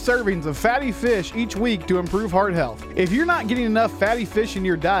recommends 2 servings of fatty fish each week to improve heart health. If you're not getting enough fatty fish in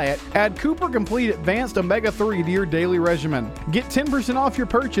your diet, add Cooper Complete Advanced Omega-3 to your daily regimen. Get 10% off your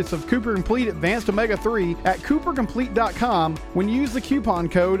purchase of Cooper Complete Advanced Omega-3 at coopercomplete.com when you use the coupon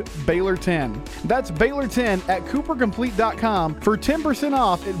code Baylor10. That's Baylor10 at coopercomplete.com for 10%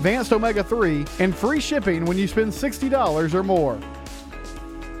 off Advanced Omega-3 and free shipping when you spend $60 or more.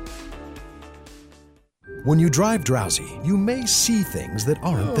 When you drive drowsy, you may see things that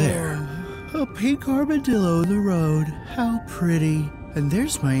aren't there. A pink armadillo in the road. How pretty. And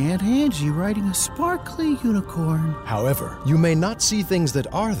there's my Aunt Angie riding a sparkly unicorn. However, you may not see things that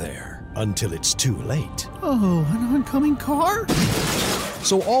are there until it's too late. Oh, an oncoming car?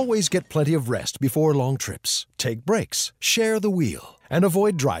 So always get plenty of rest before long trips. Take breaks, share the wheel, and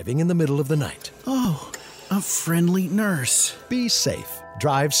avoid driving in the middle of the night. Oh, a friendly nurse. Be safe.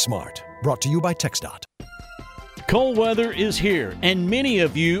 Drive smart. Brought to you by TxDOT. Cold weather is here, and many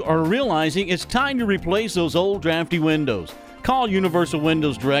of you are realizing it's time to replace those old drafty windows. Call Universal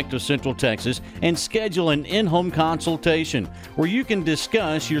Windows Direct of Central Texas and schedule an in-home consultation where you can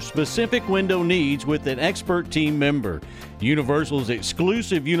discuss your specific window needs with an expert team member. Universal's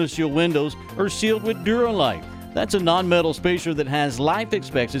exclusive Uniseal windows are sealed with Duralite. That's a non-metal spacer that has life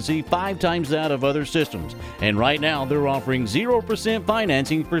expectancy 5 times that of other systems. And right now, they're offering 0%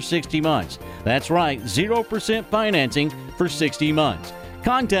 financing for 60 months. That's right, 0% financing for 60 months.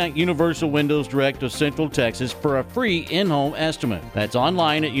 Contact Universal Windows Direct of Central Texas for a free in-home estimate. That's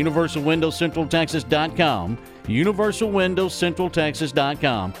online at universalwindowscentraltexas.com,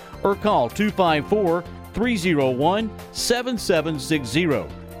 universalwindowscentraltexas.com, or call 254-301-7760.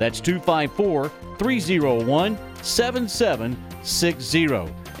 That's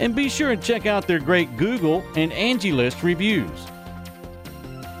 254-301-7760. And be sure and check out their great Google and Angie List reviews.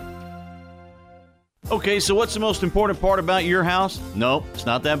 Okay, so what's the most important part about your house? Nope, it's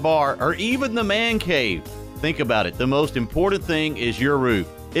not that bar or even the man cave. Think about it. The most important thing is your roof.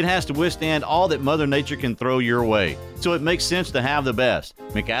 It has to withstand all that Mother Nature can throw your way. So it makes sense to have the best.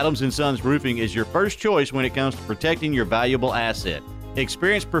 McAdams & Sons Roofing is your first choice when it comes to protecting your valuable asset.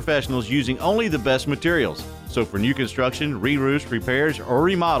 Experienced professionals using only the best materials. So for new construction, re-roofs, repairs, or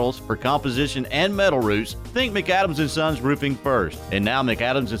remodels for composition and metal roofs, think McAdams & Sons Roofing first. And now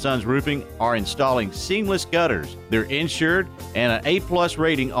McAdams & Sons Roofing are installing seamless gutters. They're insured and an A+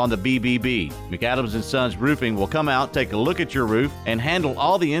 rating on the BBB. McAdams & Sons Roofing will come out, take a look at your roof, and handle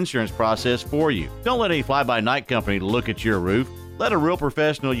all the insurance process for you. Don't let any fly-by-night company look at your roof. Let a real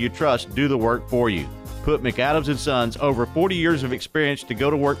professional you trust do the work for you. Put McAdams & Sons over 40 years of experience to go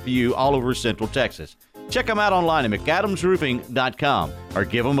to work for you all over Central Texas. Check them out online at McAdamsRoofing.com or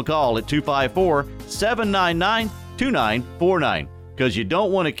give them a call at 254-799-2700. 2949. Because you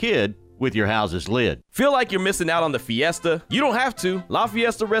don't want a kid with your house's lid. Feel like you're missing out on the fiesta? You don't have to. La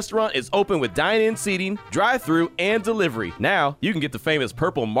Fiesta Restaurant is open with dine-in seating, drive-through, and delivery. Now, you can get the famous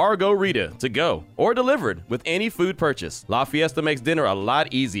purple Margarita to go or delivered with any food purchase. La Fiesta makes dinner a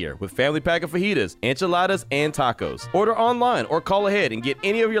lot easier with family pack of fajitas, enchiladas, and tacos. Order online or call ahead and get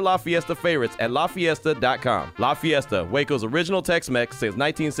any of your La Fiesta favorites at lafiesta.com. La Fiesta, Waco's original Tex-Mex since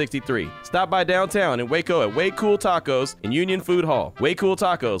 1963. Stop by downtown in Waco at Way Cool Tacos and Union Food Hall. Way Cool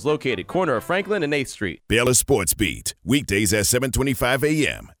Tacos, located corner of Franklin and 8th Street. Baylor Sports Beat, weekdays at 7:25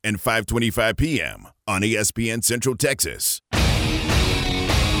 a.m. and 5:25 p.m. on ESPN Central Texas.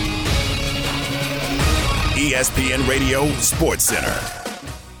 ESPN Radio Sports Center.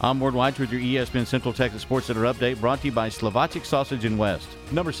 I'm Ward White with your ESPN Central Texas Sports Center update, brought to you by Slovacek Sausage and West.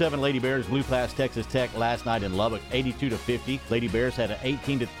 Number 7 Lady Bears blew past Texas Tech last night in Lubbock, 82-50. Lady Bears had an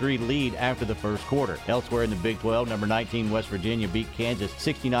 18-3 lead after the first quarter. Elsewhere in the Big 12, number 19 West Virginia beat Kansas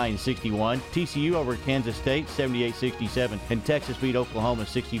 69-61. TCU over Kansas State 78-67, and Texas beat Oklahoma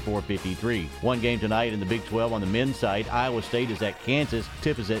 64-53. One game tonight in the Big 12 on the men's side. Iowa State is at Kansas.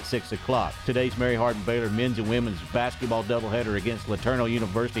 Tip is at 6 o'clock. Today's Mary Hardin Baylor men's and women's basketball doubleheader against LeTourneau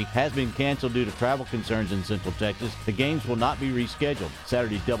University has been canceled due to travel concerns in Central Texas. The games will not be rescheduled.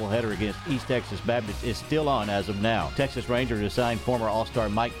 Saturday's doubleheader against East Texas Baptist is still on as of now. Texas Rangers assigned former All-Star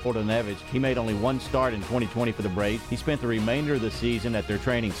Mike Fortunevich. He made only one start in 2020 for the Braves. He spent the remainder of the season at their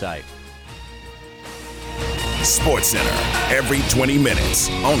training site. Sports Center, every 20 minutes,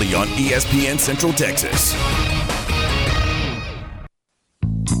 only on ESPN Central Texas.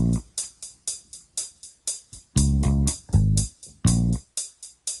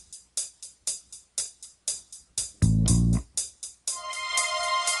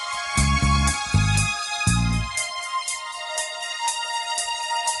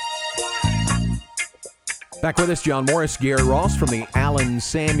 Back with us, John Morris, Garrett Ross from the Allen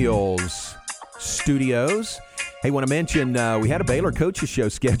Samuels Studios. Hey, want to mention we had a Baylor Coaches Show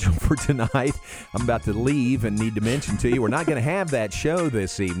scheduled for tonight. I'm about to leave and need to mention to you we're not going to have that show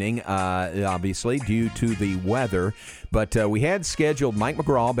this evening, obviously, due to the weather. But we had scheduled Mike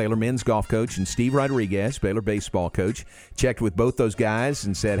McGraw, Baylor men's golf coach, and Steve Rodriguez, Baylor baseball coach. Checked with both those guys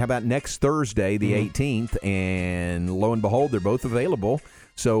and said, how about next Thursday, the 18th? And lo and behold, they're both available.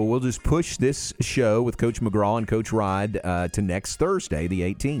 So we'll just push this show with Coach McGraw and Coach Rod to next Thursday, the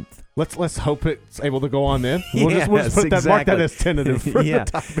 18th. Let's hope it's able to go on then. We'll just put that, mark that as tentative.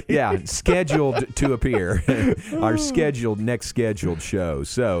 Yeah, scheduled to appear. Our next scheduled show.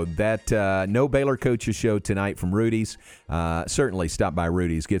 So that no Baylor Coaches Show tonight from Rudy's. Certainly stop by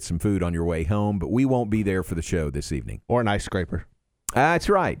Rudy's, get some food on your way home, but we won't be there for the show this evening. Or an ice scraper. That's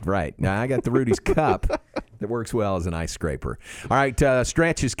right. Now, I got the Rudy's cup that works well as an ice scraper. All right,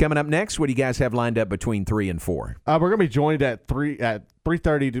 Stretch is coming up next. What do you guys have lined up between 3 and 4? We're going to be joined at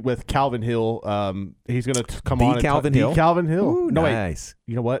 3:30 with Calvin Hill. He's going to come on. Calvin Hill? Calvin Hill. Ooh, no, nice.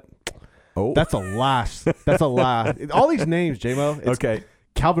 Wait. You know what? Oh, that's a lie. That's a lie. All these names, J-Mo. Okay.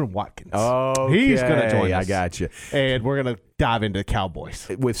 Calvin Watkins. Oh, he's going to join us. I got you. And we're going to dive into Cowboys.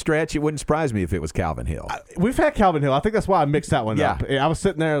 With Stretch, it wouldn't surprise me if it was Calvin Hill. We've had Calvin Hill. I think that's why I mixed that one up. I was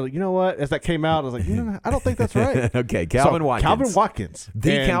sitting there, you know what? As that came out, I was like, I don't think that's right. Okay, Calvin Watkins. Calvin Watkins.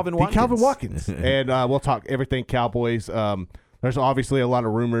 Calvin Watkins. The Calvin Watkins. And we'll talk everything Cowboys. There's obviously a lot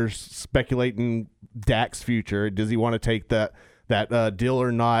of rumors speculating Dak's future. Does he want to take that deal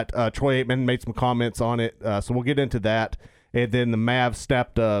or not? Troy Aikman made some comments on it, so we'll get into that. And then the Mavs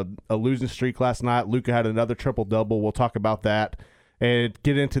snapped a losing streak last night. Luka had another triple-double. We'll talk about that and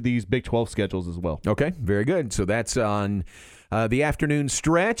get into these Big 12 schedules as well. Okay, very good. So that's on the afternoon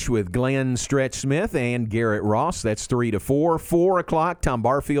stretch with Glenn Stretch Smith and Garrett Ross. That's 3 to 4. 4 o'clock, Tom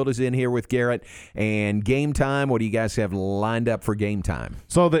Barfield is in here with Garrett. And game time, what do you guys have lined up for game time?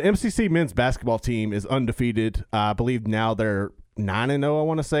 So the MCC men's basketball team is undefeated. I believe now they're 9-0, I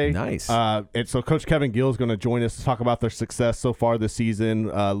want to say. Nice. And so Coach Kevin Gill is going to join us to talk about their success so far this season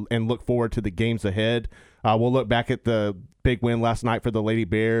and look forward to the games ahead. We'll look back at the big win last night for the Lady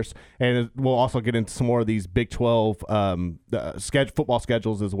Bears, and we'll also get into some more of these Big 12 football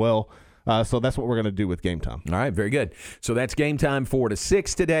schedules as well. So that's what we're going to do with Game Time. All right, very good. So that's Game Time 4 to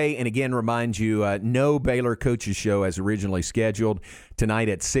 6 today. And again, remind you, no Baylor Coaches Show as originally scheduled tonight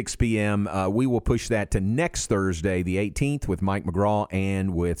at 6 p.m. We will push that to next Thursday, the 18th, with Mike McGraw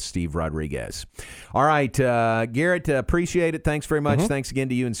and with Steve Rodriguez. All right, Garrett, appreciate it. Thanks very much. Mm-hmm. Thanks again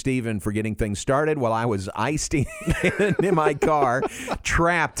to you and Steven for getting things started while I was iced in my car,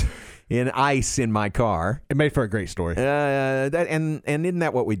 trapped in ice in my car. It made for a great story. And isn't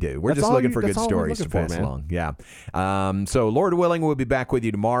that what we do? We're just looking for good stories to pass along. Yeah. So Lord willing, we'll be back with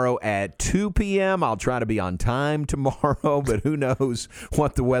you tomorrow at 2 p.m. I'll try to be on time tomorrow, but who knows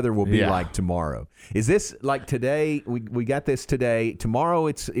what the weather will be like tomorrow. Is this like today? We got this today. Tomorrow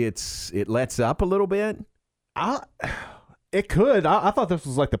it lets up a little bit. It could. I thought this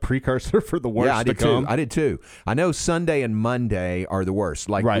was like the precursor for the worst to come. I did too. I know Sunday and Monday are the worst,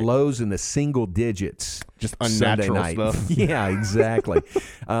 like lows in the single digits. Just unnatural stuff. Yeah, exactly.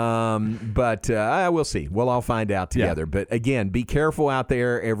 But we'll see. We'll all find out together. Yeah. But again, be careful out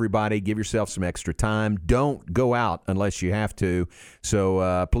there, everybody. Give yourself some extra time. Don't go out unless you have to.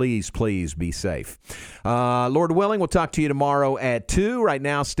 So please be safe. Lord willing, we'll talk to you tomorrow at 2. Right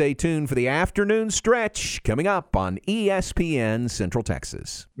now, stay tuned for the afternoon stretch coming up on ESPN Central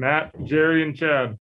Texas. Matt, Jerry, and Chad.